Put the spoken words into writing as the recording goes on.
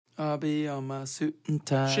I'll be on my suit and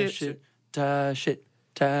tie, Shit. tie.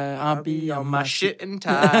 I'll be on my shit and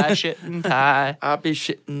tie, shit and tie. I'll be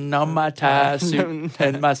shitting on my tie suit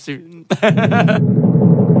and my suit. Duty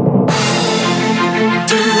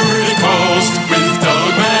calls with Doug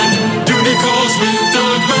Man. Duty calls with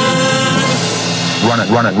Doug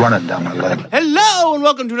Man. Run it down my leg. Hello and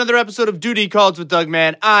welcome to another episode of Duty Calls with Doug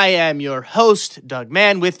Man. I am your host, Doug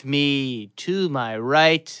Man. With me to my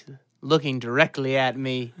right, looking directly at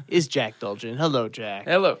me, is Jack Dolgen. Hello, Jack.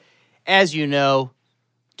 Hello. As you know,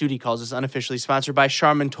 Duty Calls is unofficially sponsored by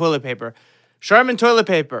Charmin Toilet Paper. Charmin Toilet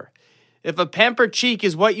Paper. If a pampered cheek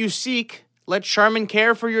is what you seek, let Charmin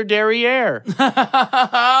care for your derriere. Oh,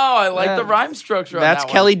 I like the rhyme structure on That's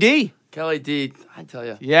that Kelly one. D. Kelly D, I tell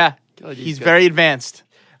you. Yeah, Kelly D's he's good. very advanced.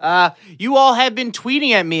 You all have been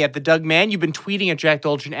tweeting at me at the Doug Man. You've been tweeting at Jack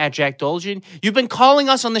Dolgen at Jack Dolgen. You've been calling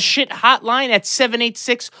us on the shit hotline at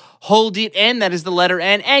 786-HOLD-IT-N. That is the letter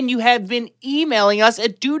N. And you have been emailing us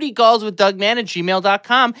at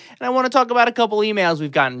dutycallswithdugman@gmail.com. And I want to talk about a couple emails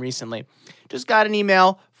we've gotten recently. Just got an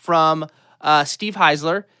email from Steve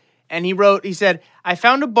Heisler. And he said, I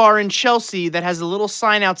found a bar in Chelsea that has a little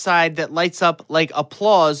sign outside that lights up like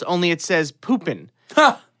applause, only it says poopin'.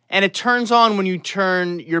 And it turns on when you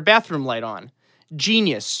turn your bathroom light on.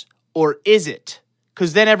 Genius. Or is it?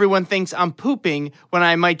 Because then everyone thinks I'm pooping when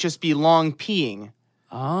I might just be long peeing.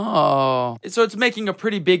 Oh. So it's making a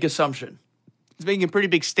pretty big assumption. It's making a pretty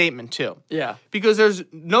big statement, too. Yeah. Because there's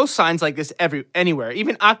no signs like this anywhere.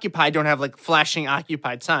 Even Occupied don't have, like, flashing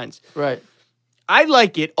Occupied signs. Right. I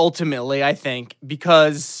like it, ultimately, I think,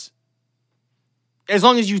 because as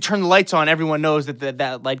long as you turn the lights on, everyone knows that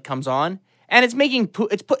that light comes on. And it's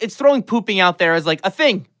it's throwing pooping out there as like a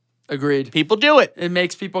thing. Agreed. People do it. It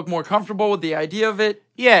makes people more comfortable with the idea of it.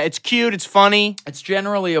 Yeah, it's cute. It's funny. It's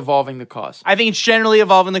generally evolving the cause. I think it's generally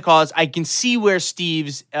evolving the cause. I can see where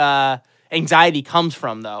Steve's anxiety comes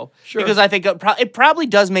from, though. Sure. Because I think it probably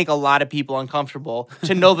does make a lot of people uncomfortable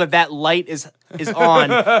to know that light is on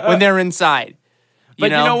when they're inside.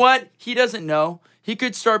 But you know what? He doesn't know. He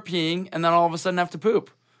could start peeing and then all of a sudden have to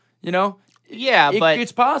poop. You know? Yeah, but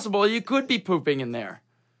it's possible you could be pooping in there.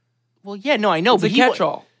 Well, yeah, no, I know. It's a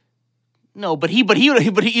catch-all. No, but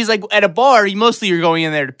he's like at a bar. Mostly you're going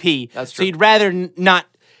in there to pee. That's So true. you'd rather not.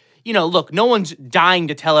 Look, no one's dying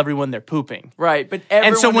to tell everyone they're pooping. Right, but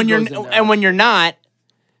And so when when you're not,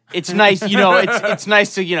 it's nice. It's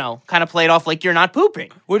nice to kind of play it off like you're not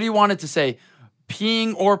pooping. what do you want it to say?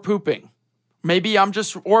 Peeing or pooping? Maybe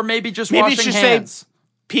Maybe washing it should hands. say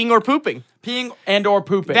peeing or pooping. Peeing and or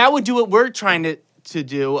pooping. That would do what we're trying to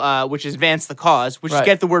do, which is advance the cause, which is Right.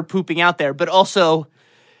 get the word pooping out there, but also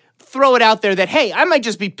throw it out there that, hey, I might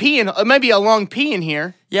just be peeing. It might be a long pee in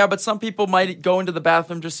here. Yeah, but some people might go into the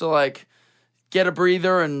bathroom just to like get a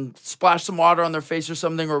breather and splash some water on their face or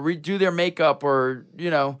something, or redo their makeup, or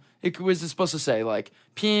it was supposed to say like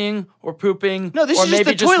peeing or pooping. No, this or is just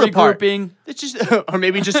maybe the toilet part. regrouping. It's just, or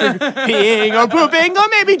maybe just peeing or pooping, or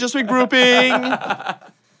maybe just regrouping,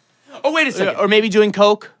 Oh, wait a second. or maybe doing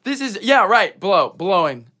coke, This is blowing,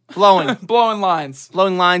 blowing, blowing lines.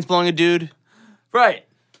 blowing lines, blowing a dude. Right.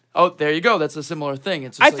 Oh, there you go. That's a similar thing.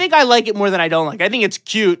 It's just I think I like it more than I don't like. I think it's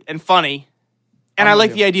cute and funny, and I with like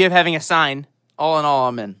you. the idea of having a sign. all in all,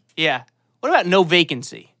 I'm in. Yeah. What about no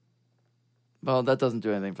vacancy? Well, that doesn't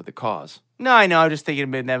do anything for the cause. No, I know. I'm just thinking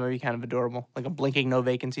that might be kind of adorable, like a blinking no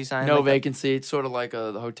vacancy sign. No like vacancy. It's sort of like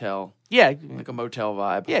the hotel, Yeah. like a motel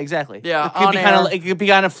vibe. Yeah, exactly. Yeah, it could on be air. it could be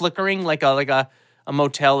kind of flickering, like a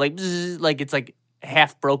motel, like bzzz, like it's like a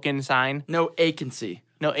half broken sign. No vacancy.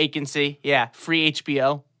 No vacancy. Yeah, free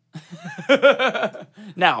HBO.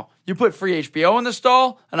 Now, you put free HBO in the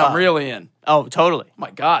stall, and I'm really in. Oh, totally. Oh my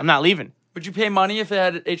God. I'm not leaving. Would you pay money if it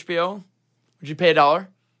had HBO? Would you pay $1 for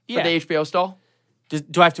Yeah. the HBO stall?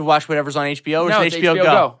 Do I have to watch whatever's on HBO, or No, is it's it HBO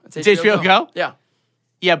Go? It's It's HBO Go? Yeah,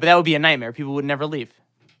 Yeah, but that would be a nightmare. People would never leave.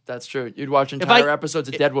 that's true. You'd watch entire episodes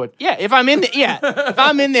of Deadwood. Yeah, if I'm in if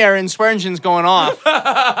I'm in there and Swearingen's going off,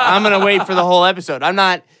 I'm gonna wait for the whole episode. I'm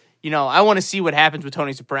not, I want to see what happens with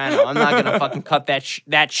Tony Soprano. I'm not gonna fucking cut that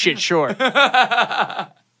shit short.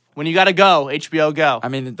 When you gotta go, HBO Go. I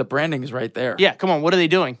mean, the branding is right there. Yeah, come on. What are they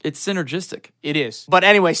doing? It's synergistic. It is. But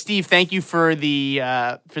anyway, Steve, thank you for the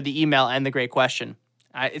email and the great question.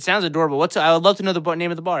 It sounds adorable. I would love to know the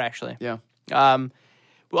name of the bar, actually. Yeah.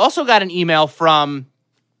 We also got an email from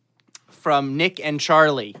Nick and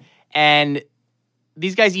Charlie, and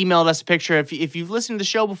these guys emailed us a picture. If you've listened to the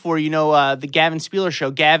show before, the Gavin Spieler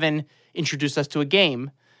show. Gavin introduced us to a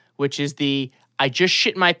game, which is the I just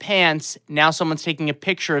shit my pants. Now someone's taking a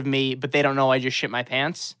picture of me, but they don't know I just shit my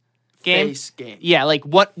pants game. Face game. Yeah, like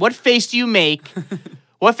what face do you make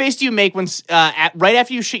What face do you make when right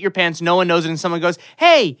after you shit your pants, no one knows it, and someone goes,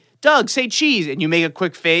 "Hey, Doug, say cheese," and you make a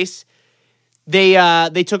quick face?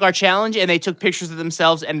 They took our challenge and they took pictures of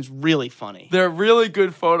themselves, and it's really funny. They're really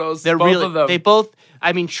good photos. They're both really of them. they both.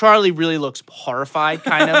 I mean, Charlie really looks horrified,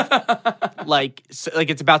 kind of like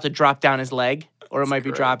it's about to drop down his leg, or it might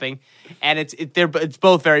be dropping, and it's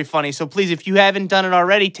both very funny. So please, if you haven't done it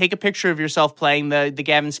already, take a picture of yourself playing the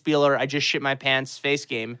Gavin Spieler "I just shit my pants" face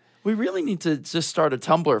game. We really need to just start a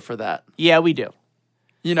Tumblr for that. Yeah, we do.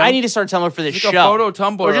 You know, I need to start a Tumblr for this like show. a photo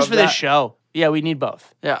Tumblr or just of for that. this show. Yeah, we need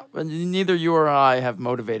both. Yeah, but neither you or I have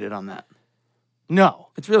motivated on that. No,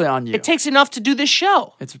 It's really on you. it takes enough to do this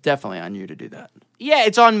show. It's definitely on you to do that. Yeah,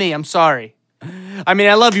 it's on me. I'm sorry. I mean,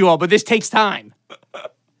 I love you all, but this takes time.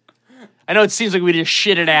 I know it seems like we just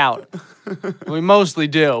shit it out. We mostly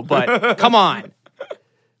do, but come on.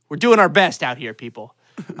 We're doing our best out here, people.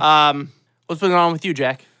 What's going on with you,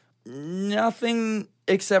 Jack? Nothing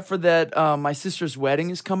except for that my sister's wedding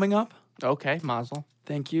is coming up. Okay, Mazel.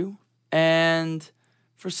 Thank you. And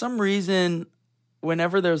for some reason,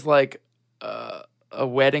 whenever there's like a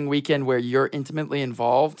wedding weekend where you're intimately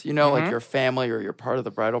involved, you know, like your family or you're part of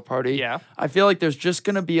the bridal party, Yeah. I feel like there's just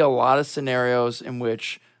going to be a lot of scenarios in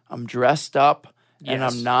which I'm dressed up and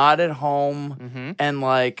Yes. I'm not at home and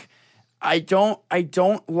like I don't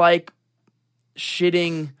like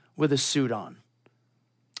shitting with a suit on.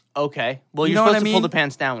 Okay. Well, You you're know what supposed I to pull mean? the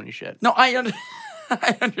pants down when you shit. No, I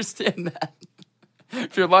understand that.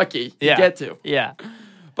 If you're lucky, Yeah. you get to. Yeah.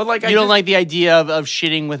 But like, You don't like the idea of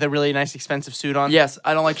shitting with a really nice, expensive suit on? Yes,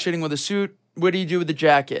 I don't like shitting with a suit. What do you do with the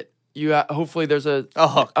jacket? You hopefully there's a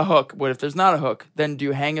hook. A hook. What if there's not a hook? Then do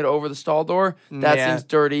you hang it over the stall door? That Yeah. seems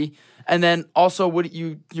dirty. And then also,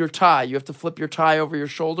 your tie? You have to flip your tie over your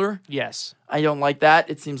shoulder. Yes. I don't like that.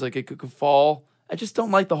 It seems like it could fall. I just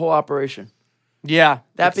don't like the whole operation. Yeah.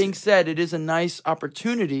 That being said, it is a nice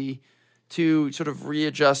opportunity to sort of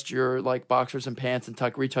readjust your like boxers and pants and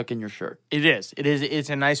retuck in your shirt. It is. It's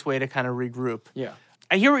a nice way to kind of regroup. Yeah.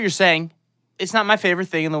 I hear what you're saying. It's not my favorite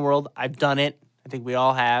thing in the world. I've done it. I think we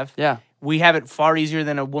all have. Yeah, We have it far easier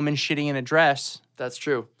than a woman shitting in a dress. that's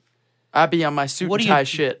true. I'd be on my suit What and do you- tie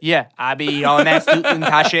shit. Yeah, I be on that suit and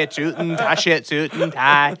tie shit, suit and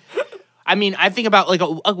tie. I mean, I think about like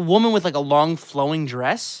a woman with like a long flowing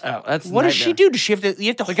dress. Oh, that's What does she nightmare. do? Does she have to? You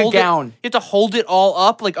have to Like a hold gown. It, you have to hold it all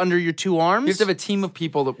up like under your two arms. You have to have a team of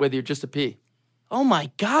people with you just to pee. Oh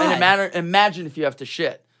my god! And imagine if you have to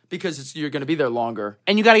shit because you're going to be there longer.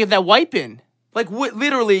 And you got to get that wipe in. Like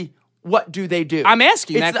literally, what do they do? I'm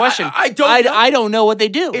asking that question. I don't know. I don't know what they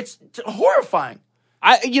do. It's horrifying.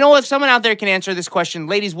 You know, if someone out there can answer this question,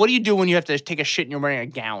 ladies, what do you do when you have to take a shit and you're wearing a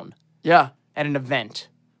gown Yeah. at an event?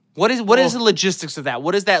 What is the logistics of that?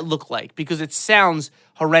 What does that look like? Because it sounds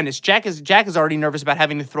horrendous. Jack is already nervous about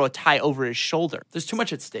having to throw a tie over his shoulder. There's too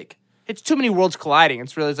much at stake. It's too many worlds colliding.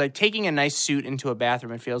 It's like taking a nice suit into a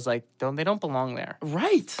bathroom. It feels like they don't belong there.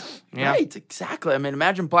 Right. Yeah. Right. Exactly. I mean,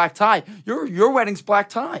 imagine black tie. Your wedding's black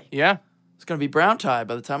tie. Yeah. It's going to be brown tie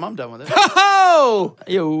by the time I'm done with it. Oh,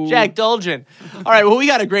 Yo. Jack Dolgen. All right, well, we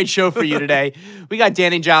got a great show for you today. We got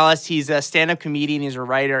Danny Jollis. He's a stand-up comedian. He's a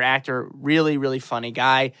writer, actor, really, really funny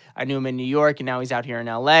guy. I knew him in New York, and now he's out here in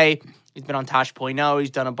L.A. He's been on Tosh.0. He's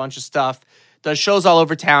done a bunch of stuff. Does shows all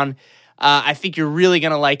over town. I think you're really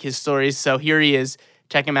going to like his stories, so here he is.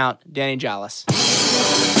 Check him out, Danny Jollis.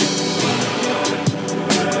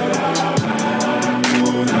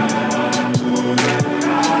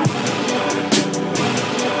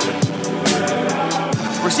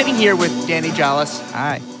 We're sitting here with Danny Jollis.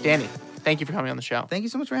 Hi. Danny, thank you for coming on the show. Thank you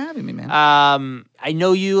so much for having me, man. I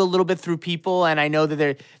know you a little bit through people, and I know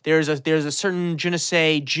that there's a certain je ne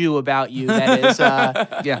sais Jew about you that is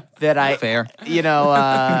yeah. that I Fair. You know,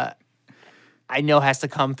 I know has to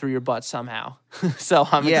come through your butt somehow. So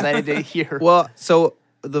I'm Yeah. excited to hear. Well, so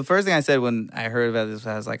the first thing I said when I heard about this,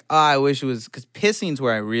 I was like, oh, I wish it was, because pissing's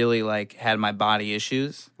where I really like had my body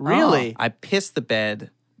issues. Really? I pissed the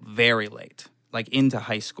bed very late, like into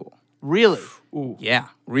high school. Really? Yeah,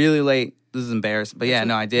 really late. This is embarrassing, but yeah,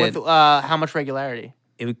 no, I did. With how much regularity?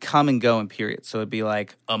 It would come and go in periods. So it'd be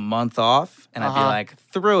like a month off, and I'd be like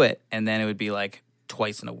through it, and then it would be like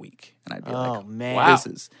twice in a week, and I'd be Oh, like, man. wow. This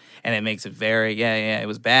is, and it makes it very, it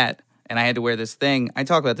was bad. And I had to wear this thing. I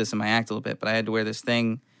talk about this in my act a little bit, but I had to wear this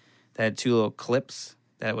thing that had two little clips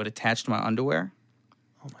that would attach to my underwear.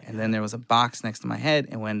 Oh my God. And then there was a box next to my head,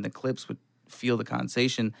 and when the clips would feel the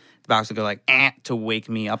condensation, the box would go like, to wake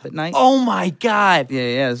me up at night. Oh my God!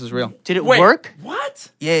 Yeah, this is real. Did it Wait, work?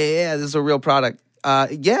 What? Yeah, this is a real product.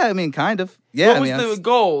 Yeah, I mean, kind of. Yeah, What I was mean, the that's-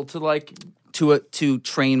 goal to like to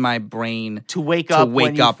train my brain to wake up when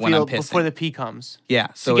I'm feel pissing. before the pee comes. Yeah,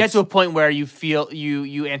 so To get it's- to a point where you feel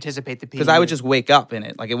you anticipate the pee. because I would just wake up in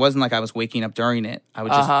it. Like it wasn't like I was waking up during it. I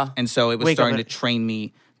would just and so it was Wake up starting to in it. train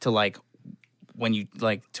me to like when you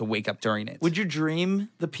like to wake up during it. Would you dream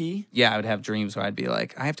the pee? Yeah, I would have dreams where I'd be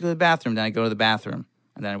like, I have to go to the bathroom. Then I go to the bathroom,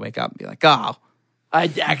 and then I wake up and be like, oh, I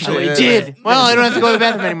actually Yeah. did. Well, I don't have to go to the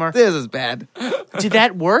bathroom anymore. this is bad. Did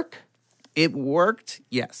that work? It worked,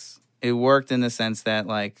 yes. It worked in the sense that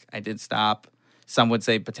like I did stop. Some would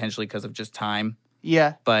say potentially because of just time,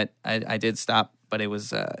 Yeah, but I did stop. But it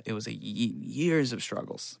was years of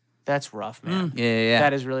struggles. that's rough, man. Yeah.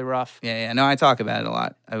 That is really rough. Yeah. No, I talk about it a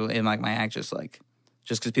lot in like my act. Just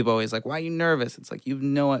because people always like, why are you nervous? It's like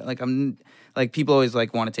I'm like people always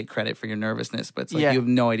like want to take credit for your nervousness, but it's like Yeah. you have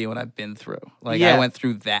no idea what I've been through. Like Yeah. I went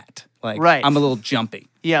through that. Like Right. I'm a little jumpy.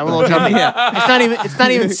 Yeah, I'm a little jumpy. It's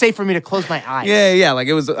not even safe for me to close my eyes. Yeah. Like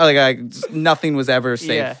it was like nothing was ever safe.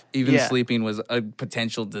 Yeah. Even Yeah. sleeping was a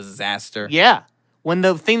potential disaster. Yeah. When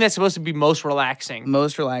the thing that's supposed to be most relaxing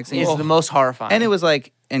Most relaxing. is the most horrifying. And it was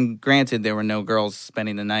like, and granted, there were no girls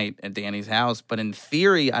spending the night at Danny's house, but in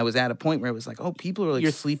theory, I was at a point where it was like, oh, people are like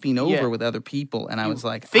You're- sleeping over yeah. with other people, and I was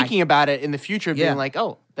like, thinking about it in the future, Yeah. being like,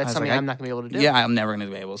 oh, I that's was something like, I'm not going to be able to do. yeah, I'm never going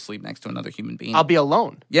to be able to sleep next to another human being. I'll be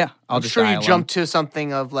alone. yeah, I'll I'm just sure die you alone. jump to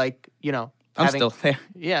something of like, I'm having, still there.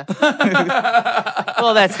 Yeah.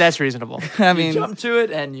 Well, that's reasonable. I You mean, jumped to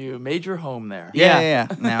it and you made your home there. yeah.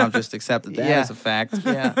 Now I've just accepted that Yeah. as a fact.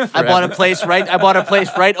 Yeah. I bought a place right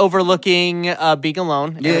overlooking Beacon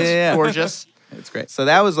Alone. And it's Yeah. gorgeous. It's great. So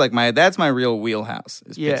that was like that's my real wheelhouse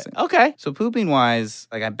is Yeah. pissing. Okay. So pooping wise,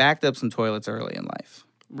 like I backed up some toilets early in life.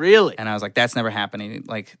 Really? And I was like, that's never happening.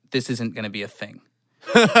 Like, this isn't going to be a thing.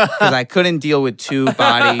 Because I couldn't deal with two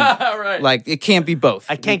body. Right. Like, it can't be both.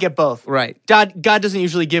 I can't get both. Right. God doesn't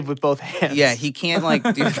usually give with both hands. Yeah, he can't, like,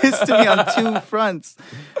 do this to me on two fronts.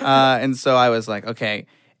 And so I was like, okay.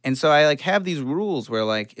 And so I, like, have these rules where,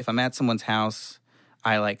 like, if I'm at someone's house,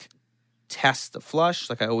 I, like, test the flush.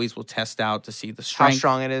 Like, I always will test out to see the strength. How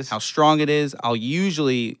strong it is. How strong it is. I'll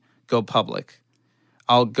usually go public.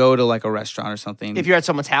 I'll go to, like, a restaurant or something. If you're at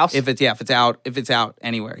someone's house. If it's out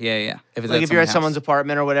anywhere, yeah. If it's like if you're at someone's house.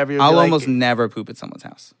 apartment or whatever, you'll I'll be like, almost never poop at someone's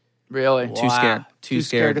house. Really? Wow. Too scared. Too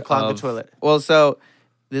scared to clog the toilet. Well, so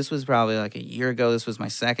this was probably like a year ago. This was my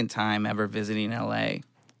second time ever visiting LA,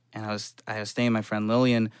 and I was staying with my friend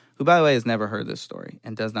Lillian, who, by the way, has never heard this story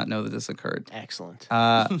and does not know that this occurred. Excellent.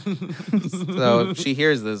 So if she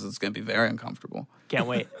hears this, it's going to be very uncomfortable. Can't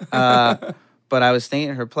wait. But I was staying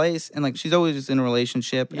at her place, and like she's always just in a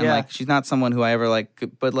relationship, and Yeah. like she's not someone who I ever like,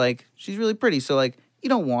 but like she's really pretty, so like you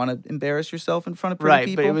don't want to embarrass yourself in front of pretty Right,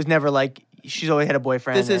 people. but it was never like she's always had a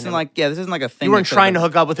boyfriend. This isn't and like this isn't like a thing. you weren't that trying to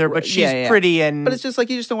could've- hook up with her, but she's Yeah. pretty and. But it's just like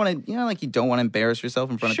you just don't want to, like you don't want to embarrass yourself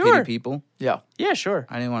in front of Sure. pretty people. Yeah. yeah, sure.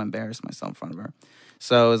 I didn't want to embarrass myself in front of her.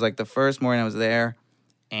 So it was like the first morning I was there,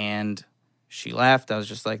 and she left. I was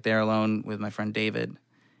just like there alone with my friend David,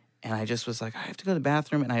 and I just was like, I have to go to the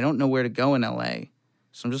bathroom, and I don't know where to go in LA,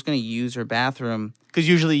 so I'm just going to use her bathroom. Because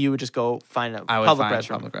usually you would just go find a I would public find restroom.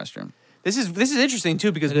 a public restroom. This is interesting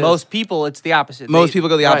too because It is. most people it's the opposite. Most people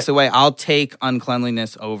go the opposite way. I'll take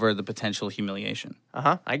uncleanliness over the potential humiliation.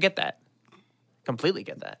 I get that. Completely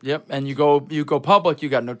get that. Yep. And you go public, you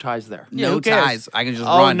got no ties there. Yeah, No who cares? ties. I can just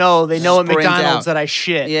Oh run. no, they know at sprint McDonald's out. that I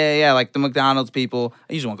shit. Yeah, like the McDonald's people.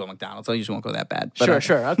 I usually won't go to McDonald's. I usually won't go that bad. But,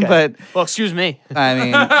 Sure, okay. But well, excuse me. I mean,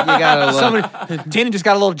 you gotta look. Somebody, Danny just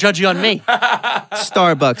got a little judgy on me.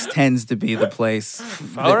 Starbucks tends to be the place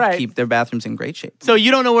that All right. keep their bathrooms in great shape. So you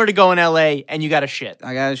don't know where to go in LA, and you got to shit.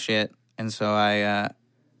 I got a shit, and so I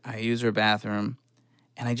use her bathroom,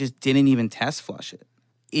 and I just didn't even test flush it.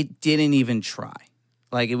 It didn't even try.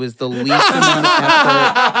 Like it was the least amount of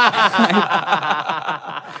effort.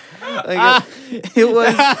 It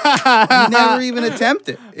was. You never even attempt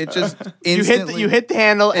it. It just instantly. You hit the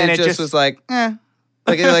handle, and it it just was like, eh.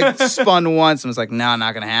 Like it like spun once and was like, no,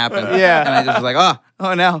 not gonna happen. Yeah. And I just was like,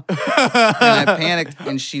 oh no. And I panicked,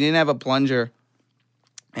 and she didn't have a plunger.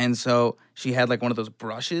 And so she had like one of those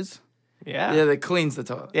brushes. yeah, Yeah, that cleans the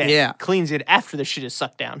toilet. Yeah. cleans it after the shit is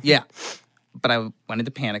sucked down. Yeah. But I went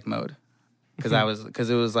into panic mode because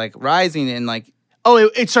it was like rising, and like Oh,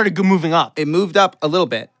 it started moving up. it moved up a little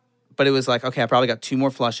bit, but it was like, okay, I probably got 2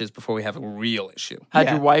 more flushes before we have a real issue. Had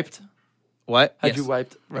Yeah. you wiped? What? Had Yes. you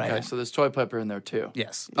wiped? Right. Okay, so there's toilet paper in there too.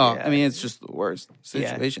 Yes. Oh, Yeah. I mean, it's just the worst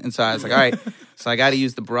Yeah. situation. And so I was like, all right, so I got to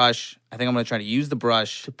use the brush. I think I'm going to try to use the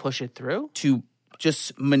brush To push it through. to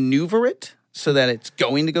just maneuver it so that it's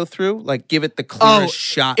going to go through. Like, give it the clearest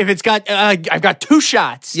shot. If it's got, I've got 2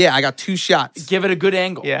 shots. Yeah, I got 2 shots. Give it a good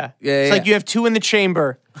angle. Yeah. Yeah, It's yeah. like you have 2 in the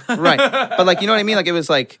chamber. Right. But, like, you know what I mean? Like, it was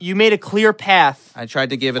like, You made a clear path. I tried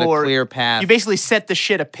to give it a for- clear path. You basically set the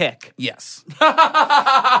shit a pick. Yes.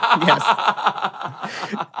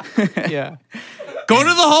 Yeah. Go to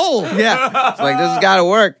the hole. Yeah. It's like, this has got to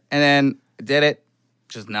work. And then I did it.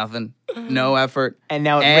 Just nothing. No effort. And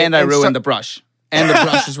now I ruined the brush. And the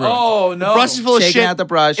brush is ruined. Oh no. Brush is full of Taking shit. out the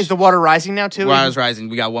brush. Is the water rising now too? While I was rising,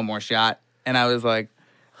 we got one more shot. And I was like,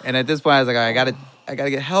 and at this point, I was like, I gotta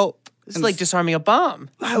get help. This is like disarming a bomb.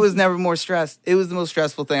 I was never more stressed. It was the most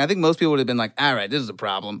stressful thing. I think most people would have been like, all right, this is a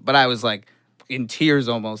problem. But I was like, in tears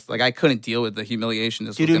almost. Like, I couldn't deal with the humiliation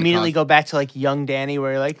this Did was you gonna immediately cause. go back to like young Danny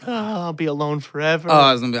where you're like, oh, I'll be alone forever? Oh,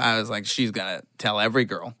 I was like, she's gonna tell every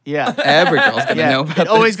girl. yeah. Every girl's gonna know about It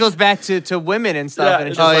always this. goes back to women and stuff. Yeah, and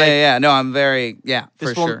it's it's just Oh, like, yeah. No, I'm very, this for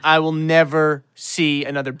will, sure. I will never see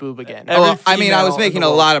another boob again. Every Well, I mean, I was female in making the a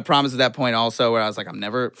world. lot of promises at that point also where I was like, I'm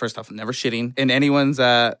never shitting in anyone's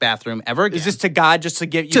bathroom ever again. Is this to God just to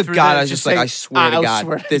get you to through God, that? I was just like, I swear to I'll God,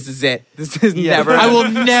 swear. this is it. This is Yeah. never. I will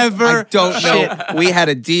never. I don't shit. know. We had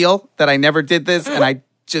a deal that I never did this, and I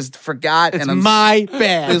just forgot. It's and I'm my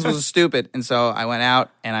bad. This was stupid. And so I went out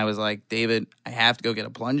and I was like, David, I have to go get a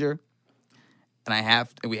plunger, and I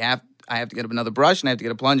have to get another brush, and I have to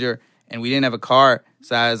get a plunger, and we didn't have a car,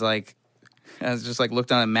 so I was just like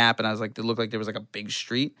looked on a map, and I was like, it looked like there was like a big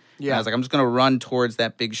street. Yeah. I was like, I'm just gonna run towards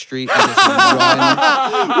that big street and just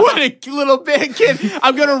run. What a little bit kid.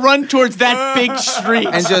 I'm going to run towards that big street.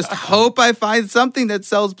 And just hope I find something that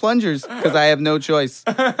sells plungers because I have no choice.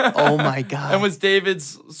 oh my God. And was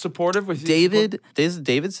David's supportive? Was he This is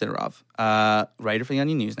David Sidorov, writer for the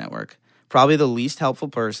Onion News Network. Probably the least helpful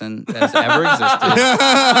person that has ever existed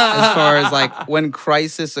as far as like when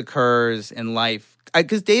crisis occurs in life.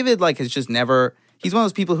 Because David like has just never. He's one of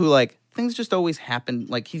those people who like things just always happen.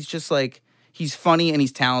 Like he's just like he's funny and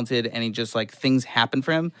he's talented and he just like things happen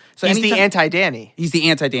for him. So He's the anytime- anti-Danny. He's the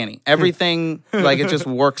anti-Danny. Everything, like, it just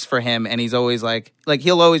works for him, and he's always like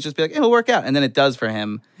he'll always just be like, it'll work out, and then it does for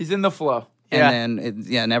him, He's in the flow. and Yeah. then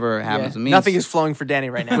it never happens with me. Nothing is flowing for Danny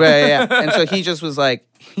right now. Right, yeah. And so he just was like,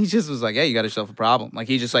 yeah, you got yourself a problem. Like,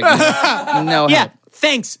 he just like, no Yeah. help.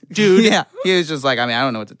 Thanks, dude. Yeah. He was just like, I mean, I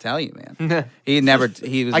don't know what to tell you, man. He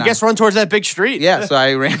was I not- guess run towards that big street. Yeah, so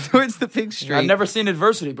I ran towards the big street. I've never seen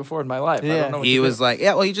adversity before in my life. I Yeah. don't know what He to was do. like,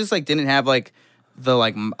 yeah, well, he just like didn't have like the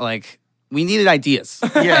like we needed ideas.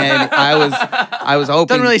 Yeah. And I was hoping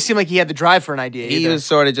Doesn't really seem like he had the drive for an idea he either. was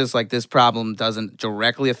sort of just like, this problem doesn't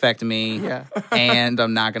directly affect me. Yeah. And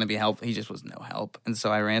I'm not going to be helpful. He just was no help. And so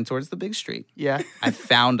I ran towards the big street. Yeah. I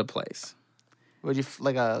found a place. Would you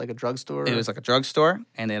like a drugstore? It was like a drugstore,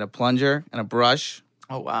 and they had a plunger and a brush.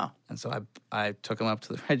 Oh wow. And so I took him up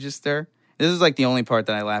to the register. This is like the only part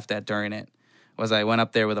that I laughed at during it. Was I went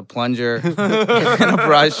up there with a plunger and a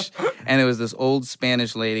brush, and it was this old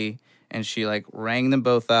Spanish lady, and she like rang them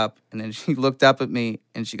both up, and then she looked up at me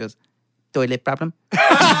and she goes, "Toilet problem?"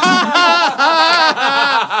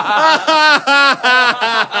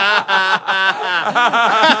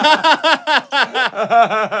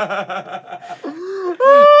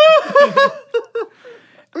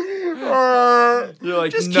 You're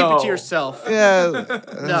like, Just no. keep it to yourself. Yeah. I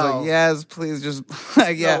was No. like, yes, please, just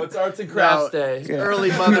like, yeah. No, it's arts and crafts day. Early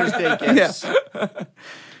Mother's Day gifts.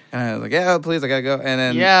 And I was like, yeah, please, I gotta go. And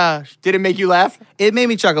then Yeah. Did it make you laugh? it made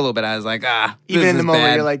me chuckle a little bit. I was like, Even this in the is moment,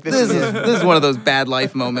 bad. you're like, this is- this is one of those bad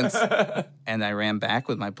life moments. And I ran back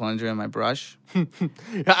with my plunger and my brush.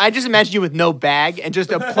 I just imagine you with no bag and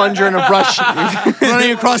just a plunger and a brush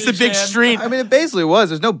running across the big street. I mean, it basically was.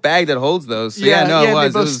 There's no bag that holds those. So Yeah, no, yeah, it they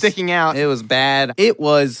was. both It was sticking out. It was bad. It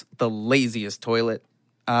was the laziest toilet.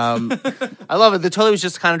 I love it. The toilet was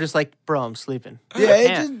just kind of just like, bro, I'm sleeping.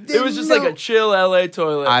 It was just like a chill LA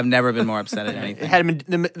toilet. I've never been more upset at anything. It had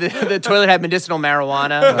the toilet had medicinal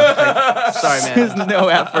marijuana. Like, sorry, man. There's no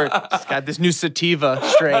effort. It's got this new sativa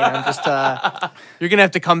strain. I'm just you're gonna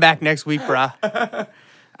have to come back next week, brah.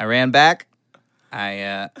 I ran back.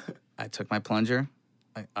 I took my plunger.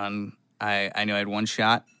 I knew I had one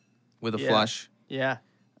shot with a Yeah. flush. Yeah.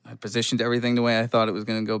 I positioned everything the way I thought it was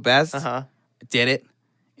going to go best. Uh-huh. I did it.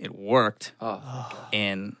 It worked Oh.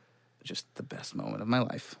 in just the best moment of my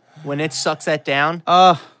life. When it sucks that down,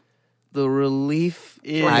 The relief I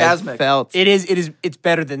Orgasmic. felt. it's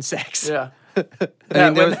better than sex. Yeah. I Yeah,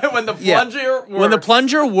 mean, there when the was- yeah. plunger When the works.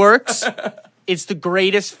 plunger works, it's the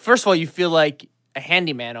greatest. First of all, you feel like a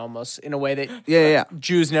handyman almost in a way that Yeah.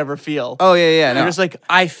 Jews never feel. Oh, yeah. No. You're just like,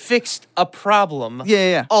 I fixed a problem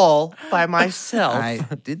Yeah. all by myself. I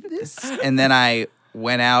did this. And then I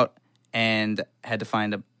went out and had to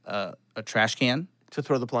find a trash can To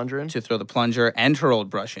throw the plunger in? to throw the plunger and her old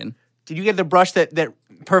brush in. Did you get the brush that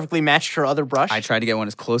perfectly matched her other brush? I tried to get one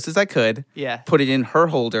as close as I could. Yeah. Put it in her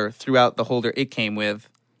holder, threw out the holder it came with.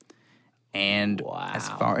 And as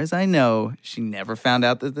Wow. far as I know, she never found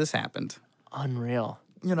out that this happened. Unreal.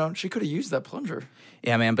 You know, she could have used that plunger.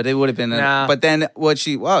 Yeah, man, but it would have been. Nah. But then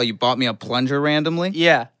you bought me a plunger randomly?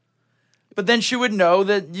 Yeah. But then she would know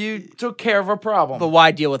that you took care of her problem. But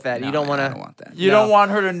why deal with that? No, you don't man, I want don't to. want that. you No. don't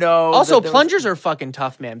want her to know. Also, that there was- plungers are fucking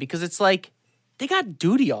tough, man, because it's like they got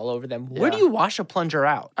duty all over them. Where do Yeah. you wash a plunger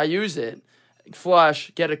out? I use it.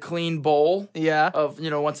 Flush, get a clean bowl Yeah. of,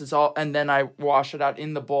 once it's all, and then I wash it out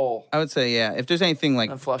in the bowl. I would say, yeah. If there's anything like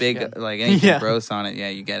And flush big, again. like anything Yeah. gross on it, yeah,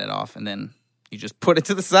 you get it off, and then you just put it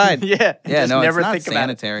to the side. Yeah. yeah. Just No, never it's not think about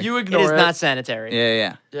it. sanitary. You It ignore is it. not sanitary.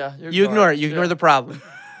 yeah. Yeah, You ignore it. You ignore Yeah. the problem.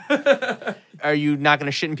 Are you not going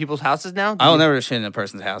to shit in people's houses now? I will never shit in a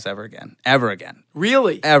person's house ever again. Ever again.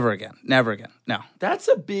 Really? Ever again. Never again. No. That's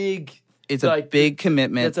a big. It's like, a big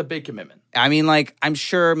commitment. That's a big commitment. I mean, like, I'm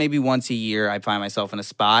sure maybe once a year I find myself in a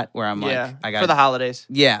spot where I'm Yeah. like, I got for the holidays.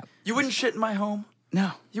 Yeah. You wouldn't shit in my home.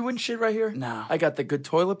 No. You wouldn't shit right here. No. I got the good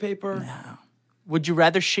toilet paper. Would you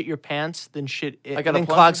rather shit your pants than shit I got a than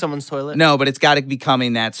plunger? clog someone's toilet? No, but it's got to become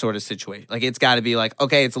in that sort of situation. Like, it's got to be like,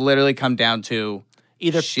 okay, it's literally come down to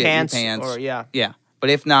Either shit in pants, your pants or yeah. Yeah. But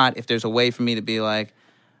if not, if there's a way for me to be like,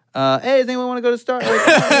 hey, does anyone want to go to Starbucks?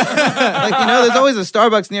 Like, there's always a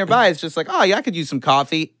Starbucks nearby. It's just like, oh, yeah, I could use some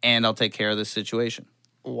coffee, and I'll take care of this situation.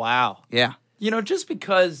 Wow. Yeah. Just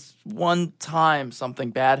because one time something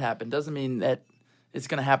bad happened doesn't mean that it's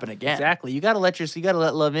going to happen again. Exactly. You got to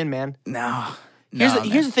let love in, man. No.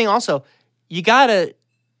 Here's the thing also. You got to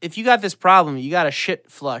if you got this problem, you got to shit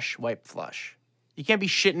flush, wipe flush. You can't be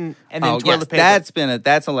shitting and then toilet paper.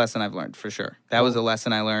 That's a lesson I've learned for sure. That was a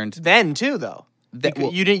lesson I learned. Then too though.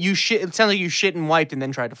 You didn't you shit it sounds like you shit and wiped and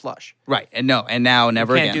then tried to flush. Right. And now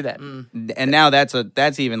never Can't again. do that. And now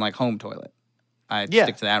that's even like home toilet. I Yeah.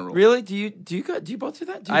 stick to that rule. Really? Do you both do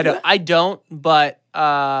that? Do you do that? I don't, but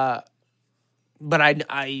I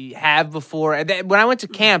have before. And when I went to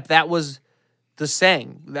camp, that was the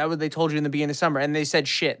saying. That what they told you in the beginning of summer, and they said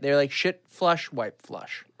shit. They're like shit, flush, wipe,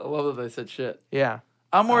 flush. I love that they said shit. Yeah.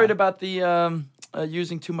 I'm worried about the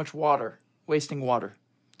using too much water, wasting water.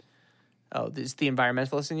 Oh, this is the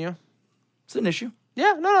environmentalist in you? It's an issue.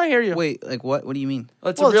 Yeah. No, I hear you. Wait, like what? What do you mean?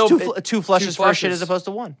 It's well, a real it's two flushes for shit as opposed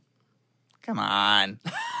to one. Come on.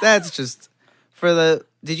 That's just for the.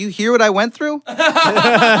 Did you hear what I went through?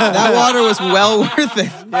 That water was well worth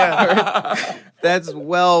it. Yeah. That's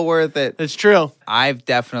well worth it. It's true. I've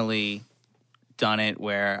definitely done it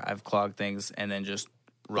where I've clogged things and then just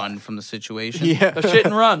run from the situation. Yeah. a shit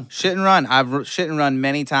and run. Shit and run. I've shit and run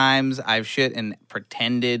many times. I've shit and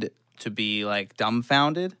pretended to be like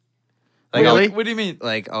dumbfounded. Like Really? What do you mean?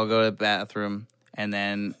 I'll go to the bathroom and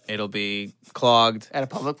then it'll be clogged At a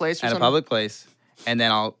public place or at a something? public place, and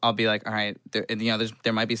then I'll be like, all right,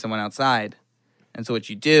 there might be someone outside, and so what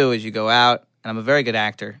you do is you go out, and I'm a very good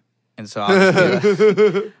actor, and so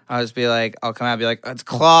I'll just be like, I'll come out and be like, oh, it's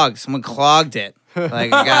clogged, someone clogged it,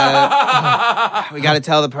 like we gotta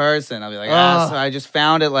tell the person. I'll be like, so I just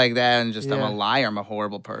found it like that, and I'm a liar, I'm a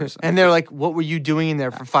horrible person. And they're like, what were you doing in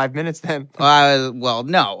there for 5 minutes then? Well,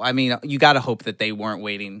 no, I mean, you gotta hope that they weren't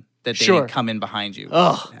waiting, that they Sure. didn't come in behind you.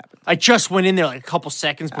 Ugh. I just went in there like a couple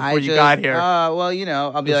seconds before you got here. Well,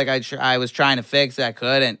 I'll be like, I was trying to fix it. I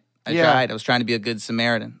couldn't. I Yeah. tried. I was trying to be a good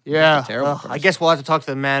Samaritan. Yeah. Just a terrible Ugh, I person. guess we'll have to talk to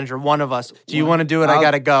the manager, one of us. Do you want to do it? I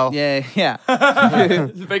got to go. Yeah.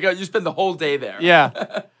 You spend the whole day there.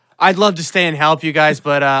 Yeah. I'd love to stay and help you guys,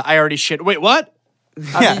 but I already shit. Wait, what?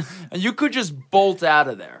 I mean, and you could just bolt out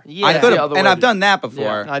of there. Yeah. I That's could the have, other and way I've to- done that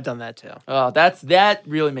before. I've done that too. That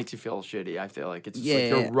really makes you feel shitty. I feel like it's just like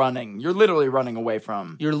Yeah. you're running. You're literally running away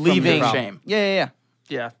from. You're from leaving. your shame. Yeah.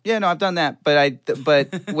 Yeah. No, I've done that,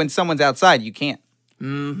 but when someone's outside, you can't.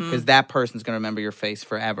 Because that person's gonna remember your face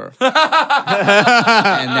forever, and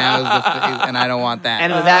that was and I don't want that.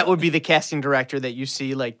 And that would be the casting director that you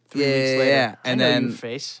see like 3 weeks later. Yeah. I And know then your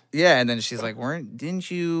face. and then she's like, "Didn't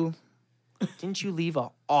you Didn't you leave a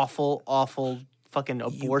awful fucking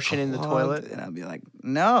abortion in the toilet? And I'll be like,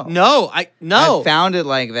 "No, No, I no. found it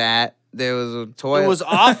like that. There was a toilet. It was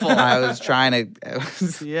awful. I was trying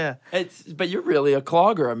to. Yeah. But you're really a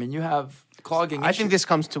clogger. I mean, you have clogging. I think this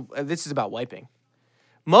is about wiping.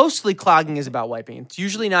 Mostly clogging is about wiping. It's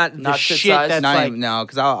usually not the Not shit shit size? that's Not like even, no,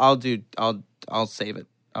 because I'll save it.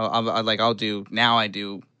 I'll do now. I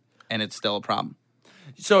do, and it's still a problem.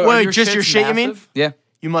 So. Wait, are your just your shits shit, you mean? massive? Yeah,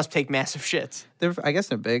 you must take massive shits. I guess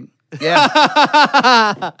they're big.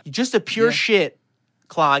 Yeah, Just a pure shit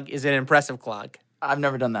clog is an impressive clog. I've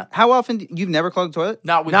never done that. How often? You've never clogged the toilet?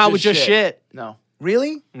 Not with Not just with just shit. No.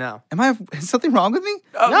 Really? No. Is something wrong with me?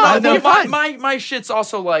 I think you're fine. My shit's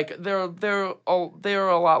also like they're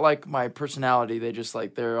a lot like my personality. They just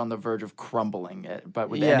like they're on the verge of crumbling it, but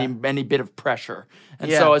with Yeah. any bit of pressure.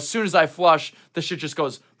 And Yeah. so as soon as I flush, the shit just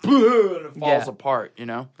goes and it falls Yeah. apart. You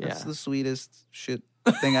know. That's the sweetest shit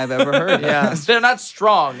thing I've ever heard. Yeah. They're not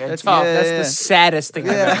strong and tough. yeah. That's the saddest thing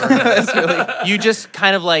I've ever heard. That's really, you just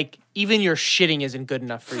kind of like, even your shitting isn't good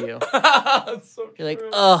enough for you. You're like,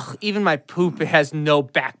 ugh, even my poop has no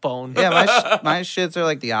backbone. Yeah, my shits are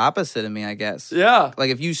like the opposite of me, I guess. Yeah.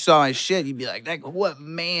 Like if you saw my shit, you'd be like, "What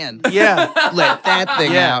man? Yeah. Let that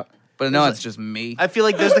thing Yeah. out." But no, it's just me. I feel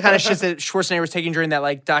like there's the kind of shit that Schwarzenegger was taking during that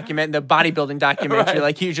like the bodybuilding documentary. Right.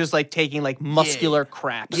 Like you're just like taking like muscular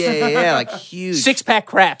craps. yeah, like huge. 6-pack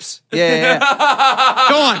craps. Yeah.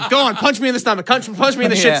 Go on, punch me in the stomach. Punch me in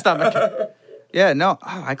the shit Yeah. stomach. Yeah, no,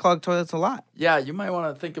 I clog toilets a lot. Yeah, you might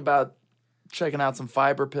want to think about checking out some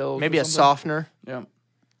fiber pills. Maybe or a something. softener. Yeah.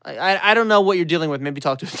 I don't know what you're dealing with. Maybe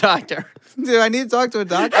talk to a doctor. Dude, I need to talk to a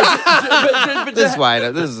doctor. but This is why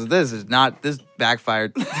this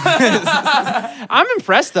backfired. I'm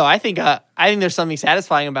impressed though. I think there's something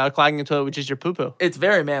satisfying about clogging a toilet, which is your poo poo. it's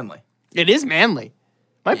very manly. It is manly.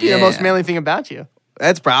 Might be the Yeah. most manly thing about you.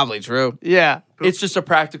 That's probably true. Yeah. It's just a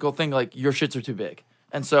practical thing. Like your shits are too big,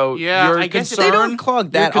 and so Yeah, your I guess if concern, they Don't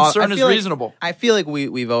clog that. Your off. concern I is feel like- reasonable. I feel like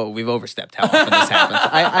we've overstepped how often this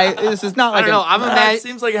happens. This is not I like don't know. It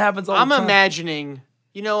seems like it happens all I'm the time. imagining,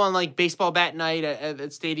 on like baseball bat night at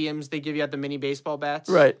stadiums, they give you out the mini baseball bats,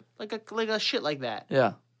 Right. Like a shit like that.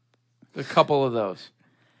 Yeah. A couple of those.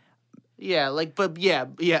 Yeah, like, but yeah,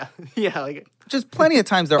 like, just plenty of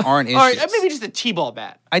times there aren't issues. all right, maybe just a t-ball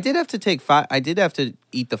bat. I did have to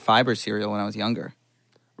eat the fiber cereal when I was younger.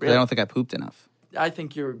 Really? I don't think I pooped enough. I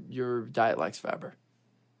think your diet likes fiber.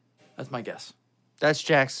 That's my guess. That's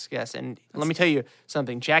Jack's guess, and let me tell you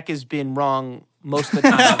something. Jack has been wrong most of the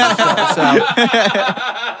time on this show,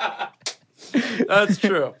 so That's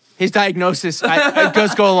true. his diagnosis it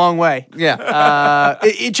does go a long way. Yeah.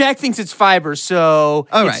 Jack thinks it's fiber, so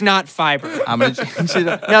All it's right. not fiber. I'm gonna change it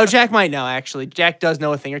up. No, Jack might know, actually. Jack does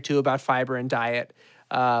know a thing or two about fiber and diet.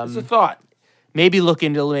 It's a thought. Maybe look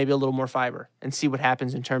into maybe a little more fiber and see what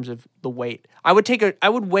happens in terms of the weight. I would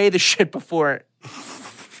weigh the shit before.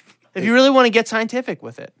 If you really want to get scientific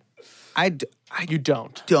with it. You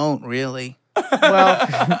don't. Don't really. Well,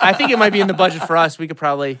 I think it might be in the budget for us. We could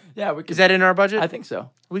probably. Yeah, we could, Is that in our budget? I think so.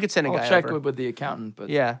 We could send a I'll guy check over. with the accountant, but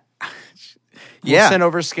Yeah. Yeah. We'll send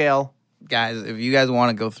over a scale. Guys, if you guys want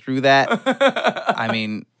to go through that, I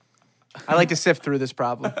mean, I like to sift through this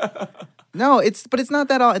problem. no, it's not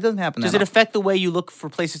that all. It doesn't happen. Does that it affect the way you look for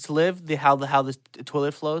places to live? How the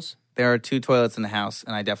toilet flows? There are 2 toilets in the house,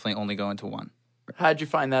 and I definitely only go into one. how'd you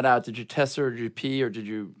find that out? Did you test it or did you pee or did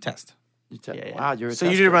you Test. Yeah. Wow, you're a So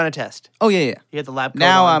you tester. did run a test. Oh yeah. You had the lab coat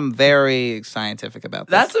Now on. I'm very scientific about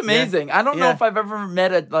this. That's amazing. I don't know Yeah. if I've ever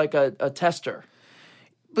met a tester.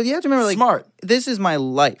 But you have to remember, like, Smart. this is my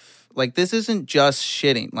life. Like, this isn't just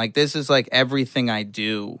shitting. Like, this is like everything I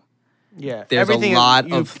do. Yeah. There's Everything a lot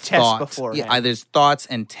you've of tested thought. before. Yeah, there's thoughts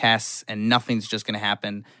and tests, and nothing's just going to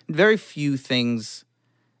happen. Very few things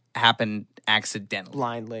happen accidentally.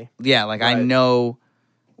 blindly. Yeah, like I Right. know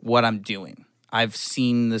what I'm doing. I've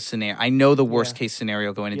seen the scenario. I know the worst case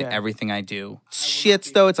scenario going into Yeah. everything I do.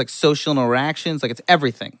 Shits though, it's like social interactions, like it's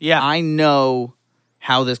everything. Yeah. I know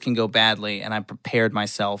how this can go badly, and I prepared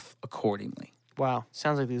myself accordingly. Wow.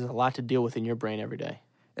 Sounds like there's a lot to deal with in your brain every day.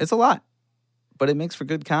 It's a lot, but it makes for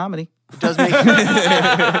good comedy It does make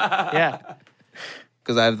Yeah.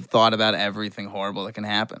 because I've thought about everything horrible that can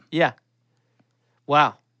happen. Yeah.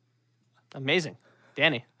 Wow. Amazing.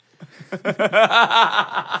 Danny.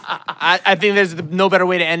 I think there's no better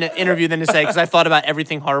way to end an interview than to say, because I thought about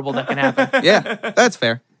everything horrible that can happen. Yeah, that's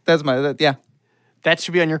fair. That's yeah, That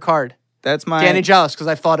should be on your card. that's my Danny Jealous, because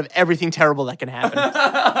I've thought of everything terrible that can happen.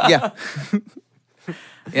 yeah.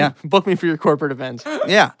 Yeah. Book me for your corporate events.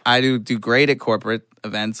 Yeah, I do great at corporate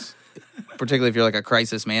events, particularly if you're like a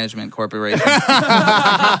crisis management corporation.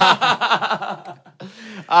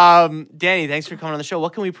 Danny, thanks for coming on the show.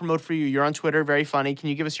 What can we promote for you? You're on Twitter, very funny. Can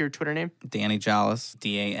you give us your Twitter name? Danny Jolles,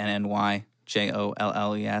 DannyJolles.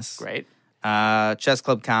 Great. Chess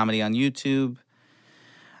Club Comedy on YouTube,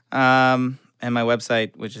 and my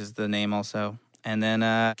website, which is the name also. And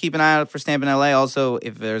then keep an eye out for Stand Up in LA. Also,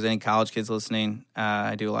 if there's any college kids listening,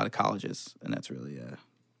 I do a lot of colleges, and that's really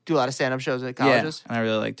Do a lot of stand-up shows at Yeah, colleges? and I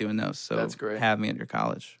really like doing those. So That's great. have me at your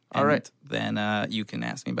college. All right. Then you can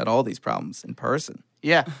ask me about all these problems in person.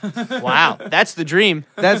 Yeah. Wow. That's the dream.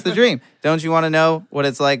 That's the dream. Don't you want to know what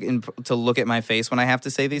it's like to look at my face when I have to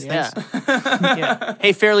say these Yeah. things? Yeah.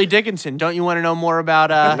 Hey, Fairleigh Dickinson, don't you want to know more about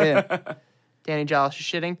Yeah. Danny Jollis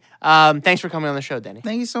shitting? Thanks for coming on the show, Danny.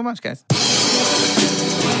 Thank you so much, guys.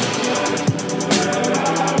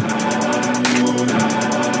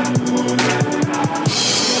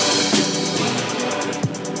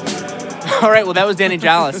 All right, well, that was Danny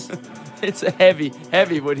Jollis. It's heavy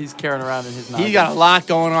what he's carrying around in his noggin. He's got a lot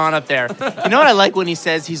going on up there. You know what I like when he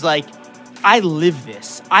says, he's like, I live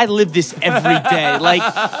this. I live this every day. Like,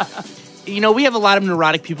 you know, we have a lot of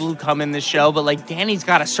neurotic people who come in this show, but like Danny's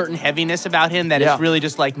got a certain heaviness about him that is really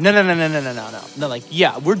just like, no. No, like,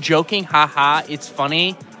 yeah, we're joking, haha, it's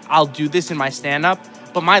funny. I'll do this in my stand-up,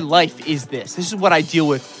 but my life is this. This is what I deal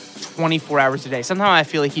with 24 hours a day. Sometimes I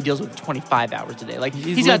feel like he deals with 25 hours a day. Like,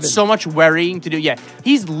 he's got so much worrying to do. Yeah,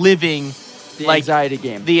 he's living the like anxiety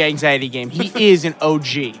game. the anxiety game. He is an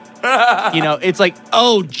OG. You know, it's like,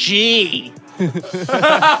 OG.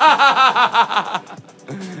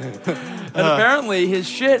 And apparently his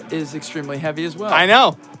shit is extremely heavy as well. I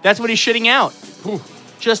know. That's what he's shitting out.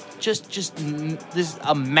 Just this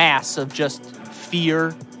a mass of just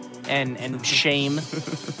fear and shame.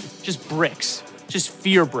 Just bricks. Just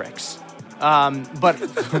fear bricks. But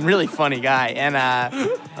really funny guy. And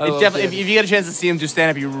it definitely, if you get a chance to see him do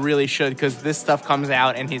stand-up, you really should, because this stuff comes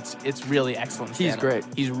out and it's really excellent stand-up. He's great.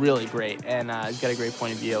 He's really great, and he's got a great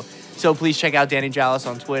point of view. So please check out Danny Jollis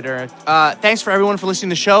on Twitter. Thanks for everyone for listening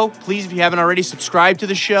to the show. Please, if you haven't already, subscribe to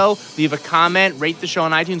the show, leave a comment, rate the show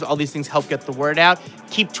on iTunes. All these things help get the word out.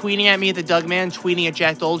 Keep tweeting at me at the Doug Man, tweeting at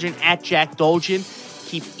Jack Dolgen, at Jack Dolgen.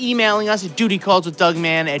 Keep emailing us at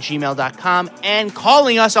dutycallswithdougman@gmail.com and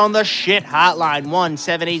calling us on the shit hotline,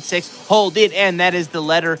 1-786-HOLD-IT-N. That is the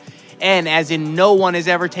letter N, as in no one has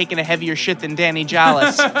ever taken a heavier shit than Danny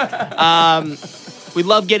Jollis. We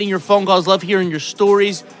love getting your phone calls, love hearing your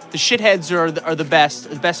stories. The shitheads are the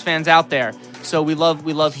best fans out there. So we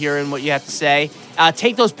love hearing what you have to say.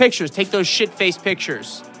 Take those pictures, take those shit-faced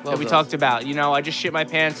pictures that we talked about. You know, I just shit my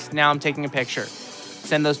pants, now I'm taking a picture.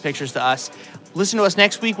 Send those pictures to us. Listen to us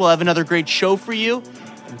next week. We'll have another great show for you.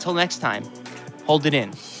 Until next time, hold it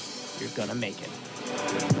in. You're gonna make it.